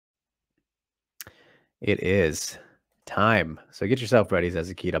It is time. So get yourself ready,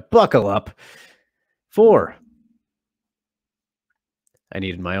 Zezakita. Buckle up for... I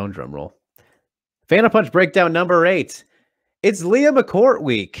needed my own drum roll. Fan of Punch breakdown number 8. It's Leah McCourt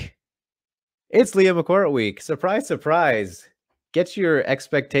week. It's Leah McCourt week. Surprise, surprise. Get your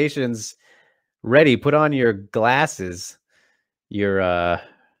expectations ready. Put on your glasses. Your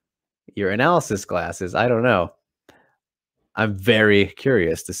analysis glasses. I don't know. I'm very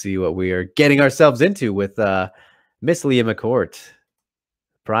curious to see what we are getting ourselves into with Miss Leah McCourt,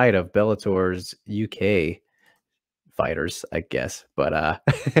 pride of Bellator's UK fighters, I guess. But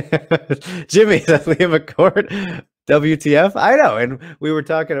Jimmy, that's Leah McCourt. WTF? I know. And we were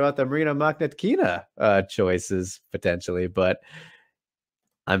talking about the Marina Magnetkina choices potentially, but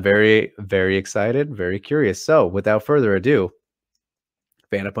I'm very, very excited, very curious. So without further ado,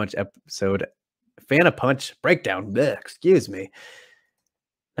 Fan of Punch episode, Fan of Punch breakdown, excuse me.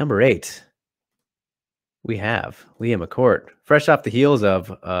 Number 8, we have Leah McCourt, fresh off the heels of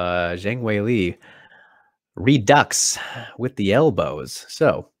Zhang Weili redux with the elbows.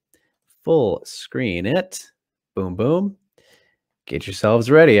 So full screen it. Boom, boom. Get yourselves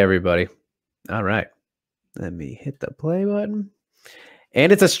ready, everybody. All right. Let me hit the play button.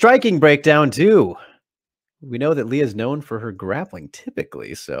 And it's a striking breakdown, too. We know that Leah's known for her grappling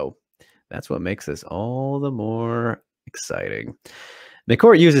typically, so that's what makes this all the more exciting.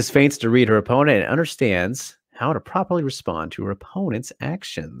 McCourt uses feints to read her opponent and understands how to properly respond to her opponent's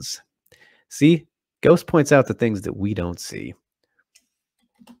actions. See, Ghost points out the things that we don't see.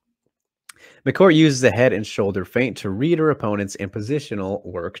 McCourt uses the head and shoulder feint to read her opponent's in positional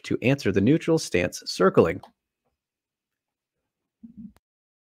work to answer the neutral stance circling.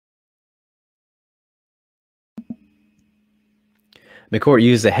 McCourt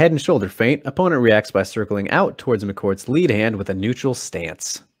uses a head and shoulder feint. Opponent reacts by circling out towards McCourt's lead hand with a neutral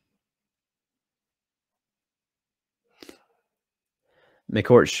stance.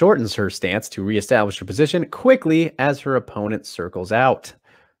 McCourt shortens her stance to reestablish her position quickly as her opponent circles out.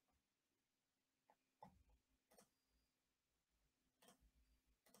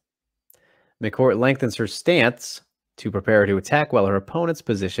 McCourt lengthens her stance to prepare to attack while her opponent's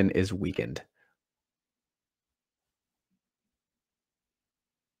position is weakened.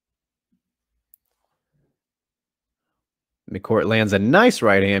 McCourt lands a nice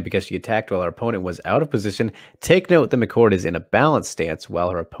right hand because she attacked while her opponent was out of position. Take note that McCourt is in a balanced stance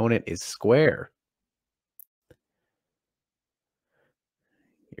while her opponent is square.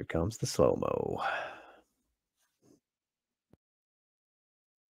 Here comes the slow-mo.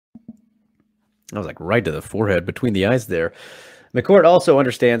 I was like right to the forehead between the eyes there. McCourt also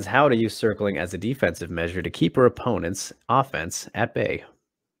understands how to use circling as a defensive measure to keep her opponent's offense at bay.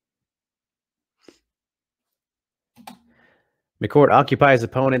 McCourt occupies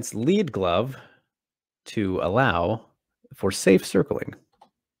opponent's lead glove to allow for safe circling.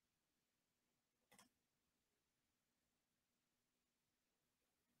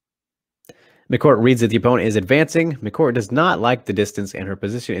 McCourt reads that the opponent is advancing. McCourt does not like the distance, and her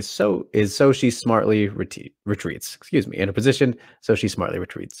position is so she smartly retreats. Excuse me, in her position, so she smartly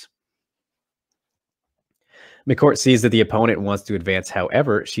retreats. McCourt sees that the opponent wants to advance.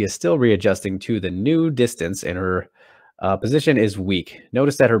 However, she is still readjusting to the new distance, and her position is weak.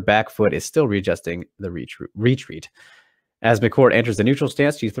 Notice that her back foot is still readjusting the retreat. As McCourt enters the neutral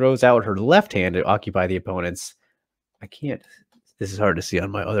stance, she throws out her left hand to occupy the opponent's... This is hard to see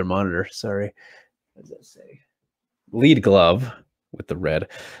on my other monitor. Sorry. What does that say? Lead glove with the red.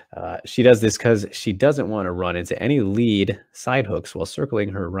 She does this because she doesn't want to run into any lead side hooks while circling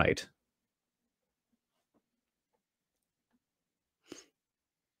her right.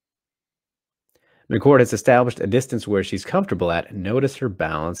 McCourt has established a distance where she's comfortable at. Notice her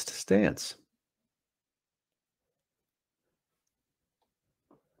balanced stance.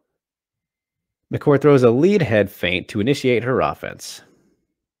 McCourt throws a lead head feint to initiate her offense.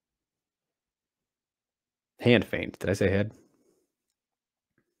 Hand feint. Did I say head?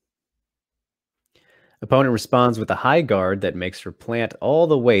 Opponent responds with a high guard that makes her plant all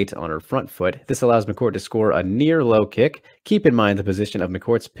the weight on her front foot. This allows McCourt to score a near low kick. Keep in mind the position of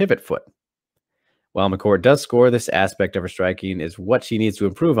McCourt's pivot foot. While McCourt does score, this aspect of her striking is what she needs to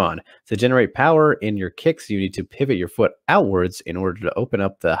improve on. To generate power in your kicks, you need to pivot your foot outwards in order to open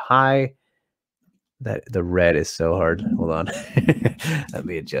up the high... The red is so hard. Hold on. Let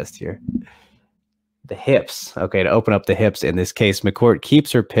me adjust here. The hips. Okay, to open up the hips, in this case, McCourt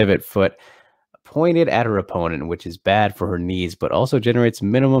keeps her pivot foot pointed at her opponent, which is bad for her knees, but also generates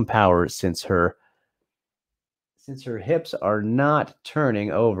minimum power since her hips are not turning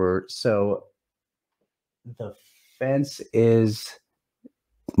over. So the fence is...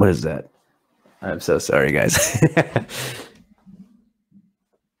 What is that? I'm so sorry, guys.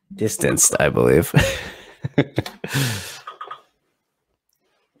 Distanced, I believe.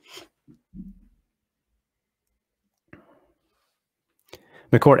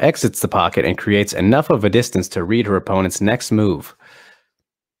 McCourt exits the pocket and creates enough of a distance to read her opponent's next move.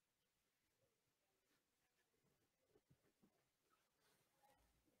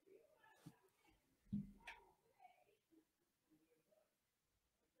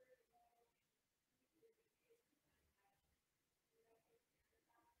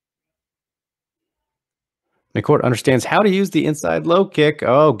 McCourt understands how to use the inside low kick.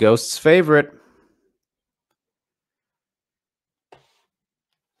 Oh, Ghost's favorite.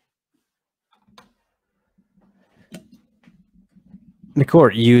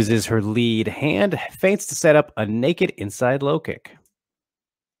 McCourt uses her lead hand, feints to set up a naked inside low kick.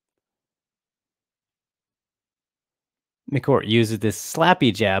 McCourt uses this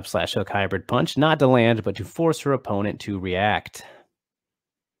slappy jab / hook hybrid punch not to land, but to force her opponent to react.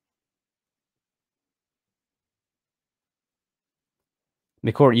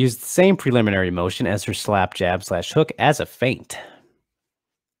 McCourt used the same preliminary motion as her slap jab / hook as a feint.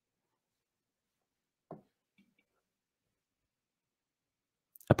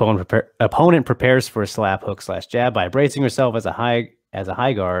 Opponent prepares for a slap hook / jab by bracing herself as a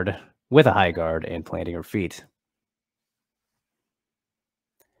high guard and planting her feet.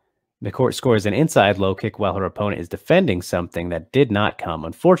 McCourt scores an inside low kick while her opponent is defending something that did not come.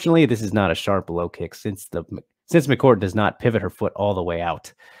 Unfortunately, this is not a sharp low kick since McCourt does not pivot her foot all the way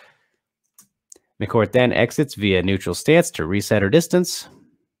out. McCourt then exits via neutral stance to reset her distance.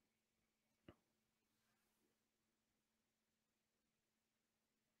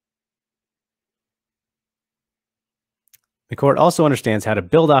 McCourt also understands how to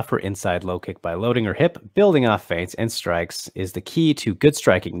build off her inside low kick by loading her hip. Building off feints and strikes is the key to good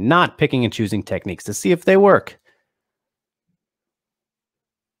striking, not picking and choosing techniques to see if they work.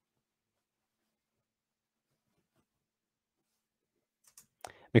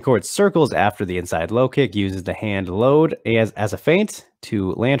 McCourt circles after the inside low kick, uses the hand load as a feint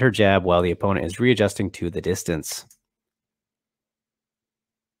to land her jab while the opponent is readjusting to the distance.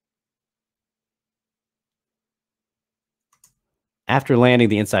 After landing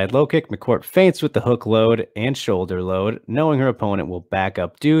the inside low kick, McCourt feints with the hook load and shoulder load, knowing her opponent will back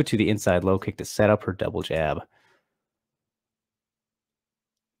up due to the inside low kick to set up her double jab.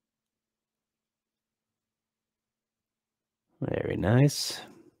 Very nice.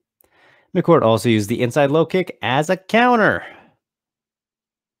 McCourt also used the inside low kick as a counter.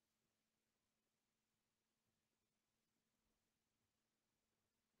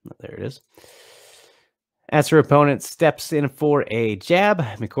 There it is. As her opponent steps in for a jab,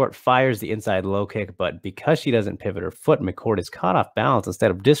 McCourt fires the inside low kick, but because she doesn't pivot her foot, McCourt is caught off balance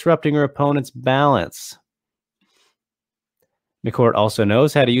instead of disrupting her opponent's balance. McCourt also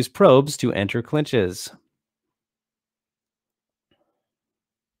knows how to use probes to enter clinches.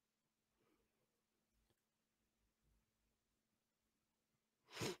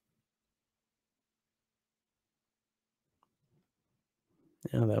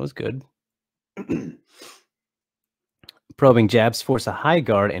 Yeah, that was good. Probing jabs force a high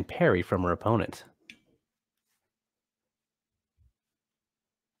guard and parry from her opponent.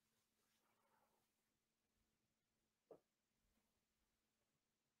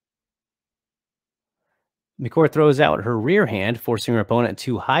 McCourt throws out her rear hand, forcing her opponent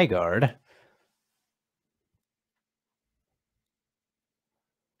to high guard.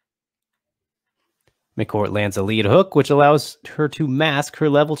 McCourt lands a lead hook, which allows her to mask her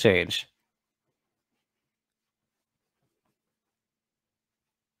level change.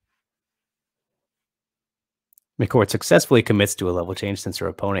 McCourt successfully commits to a level change since her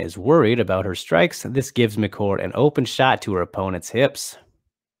opponent is worried about her strikes. This gives McCourt an open shot to her opponent's hips.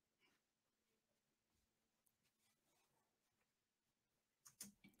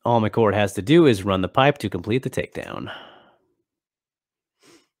 All McCourt has to do is run the pipe to complete the takedown.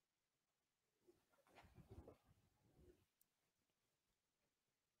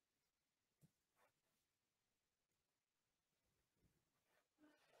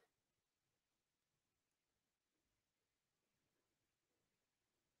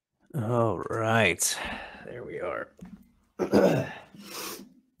 All right, there we are. Leah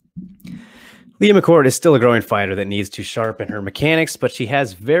McCourt is still a growing fighter that needs to sharpen her mechanics, but she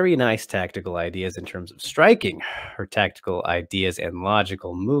has very nice tactical ideas in terms of striking. Her tactical ideas and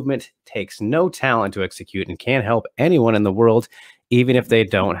logical movement takes no talent to execute and can help anyone in the world, even if they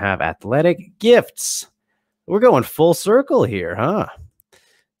don't have athletic gifts. We're going full circle here, huh?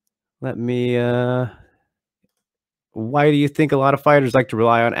 Let me Why do you think a lot of fighters like to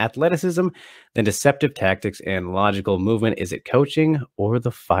rely on athleticism, then deceptive tactics and logical movement? Is it coaching or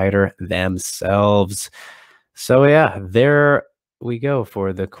the fighter themselves? So yeah, there we go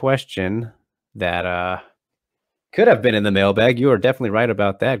for the question that could have been in the mailbag. You are definitely right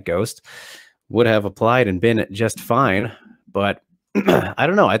about that, Ghost. Would have applied and been just fine, but I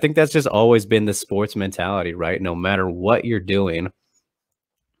don't know. I think that's just always been the sports mentality, right? No matter what you're doing,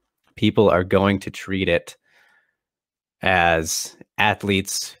 people are going to treat it as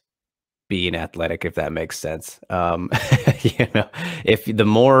athletes being athletic, if that makes sense. You know, if the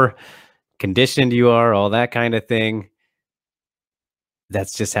more conditioned you are, all that kind of thing,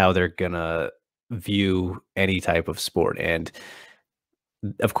 that's just how they're gonna view any type of sport. And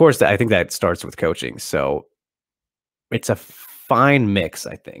of course, I think that starts with coaching. So it's a fine mix,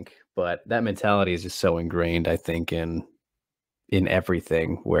 I think. But that mentality is just so ingrained, I think, in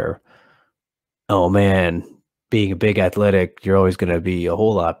everything where, oh man, being a big athletic, you're always gonna be a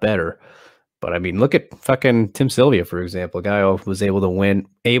whole lot better. But I mean, look at fucking Tim Sylvia, for example, a guy who was able to win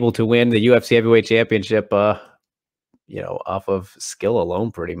the UFC heavyweight championship, off of skill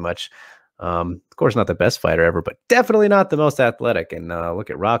alone, pretty much. Of course, not the best fighter ever, but definitely not the most athletic. And look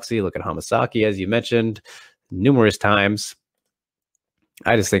at Roxy, look at Hamasaki, as you mentioned numerous times.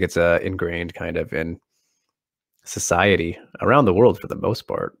 I just think it's ingrained kind of in society around the world for the most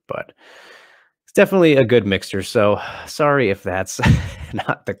part, but it's definitely a good mixture. So sorry if that's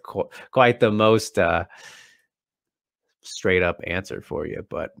not quite the most straight up answer for you,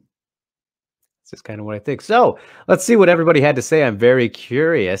 but it's just kind of what I think. So let's see what everybody had to say. I'm very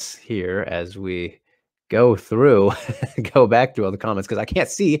curious here as we go through, go back through all the comments because I can't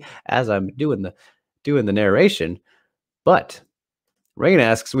see as I'm doing the narration. But Rain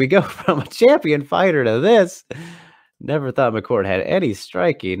asks, we go from a champion fighter to this. Never thought McCourt had any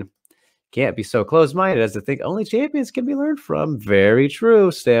striking. Can't be so close-minded as to think only champions can be learned from. Very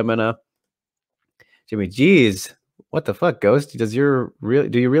true, Stamina. Jimmy, geez, what the fuck, Ghost? Do you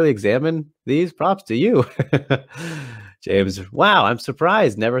really examine these? Props to you. James, wow, I'm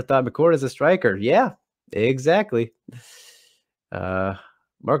surprised. Never thought McCourt is a striker. Yeah, exactly.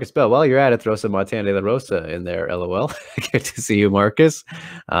 Marcus Bell, while you're at it, throw some Montana De La Rosa in there, LOL. Good to see you, Marcus.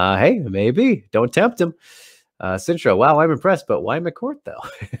 Hey, maybe. Don't tempt him. Sintra, wow, I'm impressed, but why McCourt, though?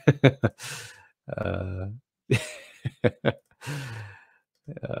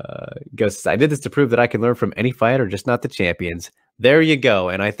 Ghost, I did this to prove that I can learn from any fighter, just not the champions. There you go.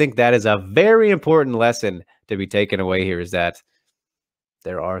 And I think that is a very important lesson to be taken away here, is that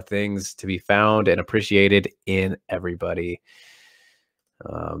there are things to be found and appreciated in everybody.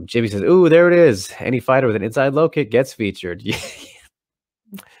 Jimmy says, ooh, there it is. Any fighter with an inside low kick gets featured. You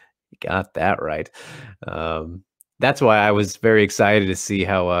got that right. That's why I was very excited to see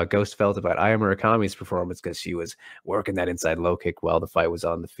how Ghost felt about Aya Murakami's performance, because she was working that inside low kick while the fight was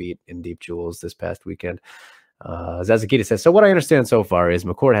on the feet in Deep Jewels this past weekend. Zazakita says, so what I understand so far is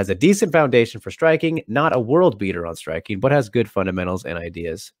McCourt has a decent foundation for striking, not a world beater on striking, but has good fundamentals and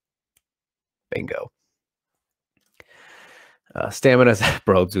ideas. Bingo. Stamina's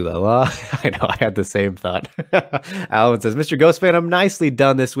bro to the law. I know, I had the same thought. Alan says, Mr. Ghost Fan, I'm nicely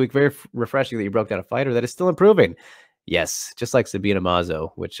done this week. Very refreshing that you broke down a fighter that is still improving. Yes, just like Sabina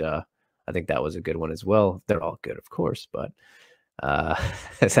Mazo, which I think that was a good one as well. They're all good, of course, but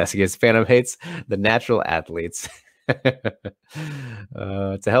Phantom hates the natural athletes.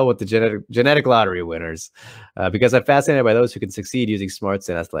 To hell with the genetic lottery winners, because I'm fascinated by those who can succeed using smarts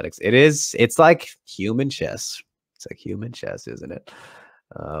and athletics. It's like human chess. It's like human chess, isn't it?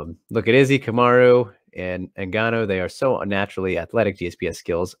 Look at Izzy, Kamaru, and Ngannou. They are so naturally athletic. GSP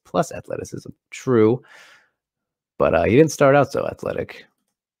skills plus athleticism. True. But he didn't start out so athletic.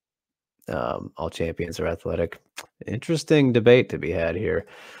 All champions are athletic. Interesting debate to be had here.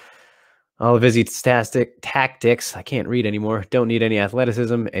 All of Izzy's tactics. I can't read anymore. Don't need any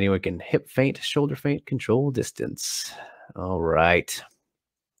athleticism. Anyone can hip feint, shoulder feint, control distance. All right.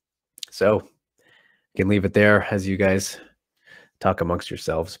 So can leave it there as you guys talk amongst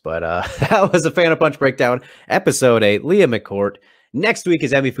yourselves. But that was a Fan of Punch Breakdown, episode 8, Leah McCourt. Next week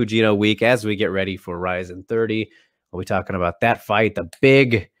is Emi Fujino week as we get ready for Ryzen 30. We'll be talking about that fight, the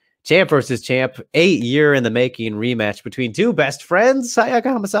big champ versus champ, 8-year in the making rematch between two best friends, Sayaka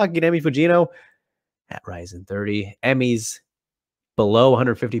Hamasaki and Emi Fujino, at Ryzen 30. Emi's below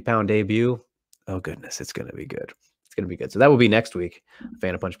 150-pound debut. Oh, goodness, it's going to be good. It's going to be good. So that will be next week.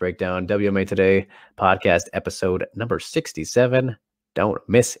 Fan of Punch Breakdown, WMA Today podcast episode number 67. Don't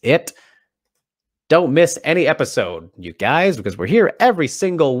miss it. Don't miss any episode, you guys, because we're here every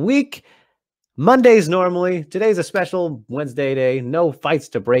single week. Mondays normally. Today's a special Wednesday day. No fights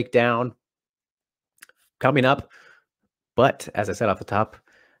to break down. Coming up, But as I said off the top,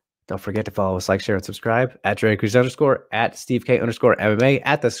 don't forget to follow us, like, share, and subscribe at @DreCruz_, at @SteveK_MMA,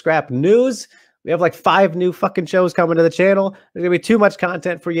 at The Scrap News. We have like 5 new fucking shows coming to the channel. There's gonna be too much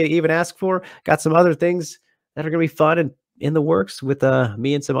content for you to even ask for. Got some other things that are gonna be fun and in the works with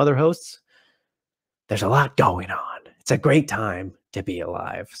me and some other hosts. There's a lot going on. It's a great time to be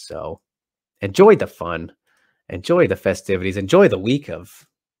alive. So enjoy the fun, enjoy the festivities, enjoy the week of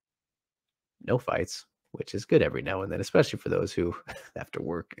no fights, which is good every now and then, especially for those who have to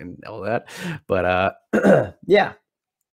work and all that. But yeah,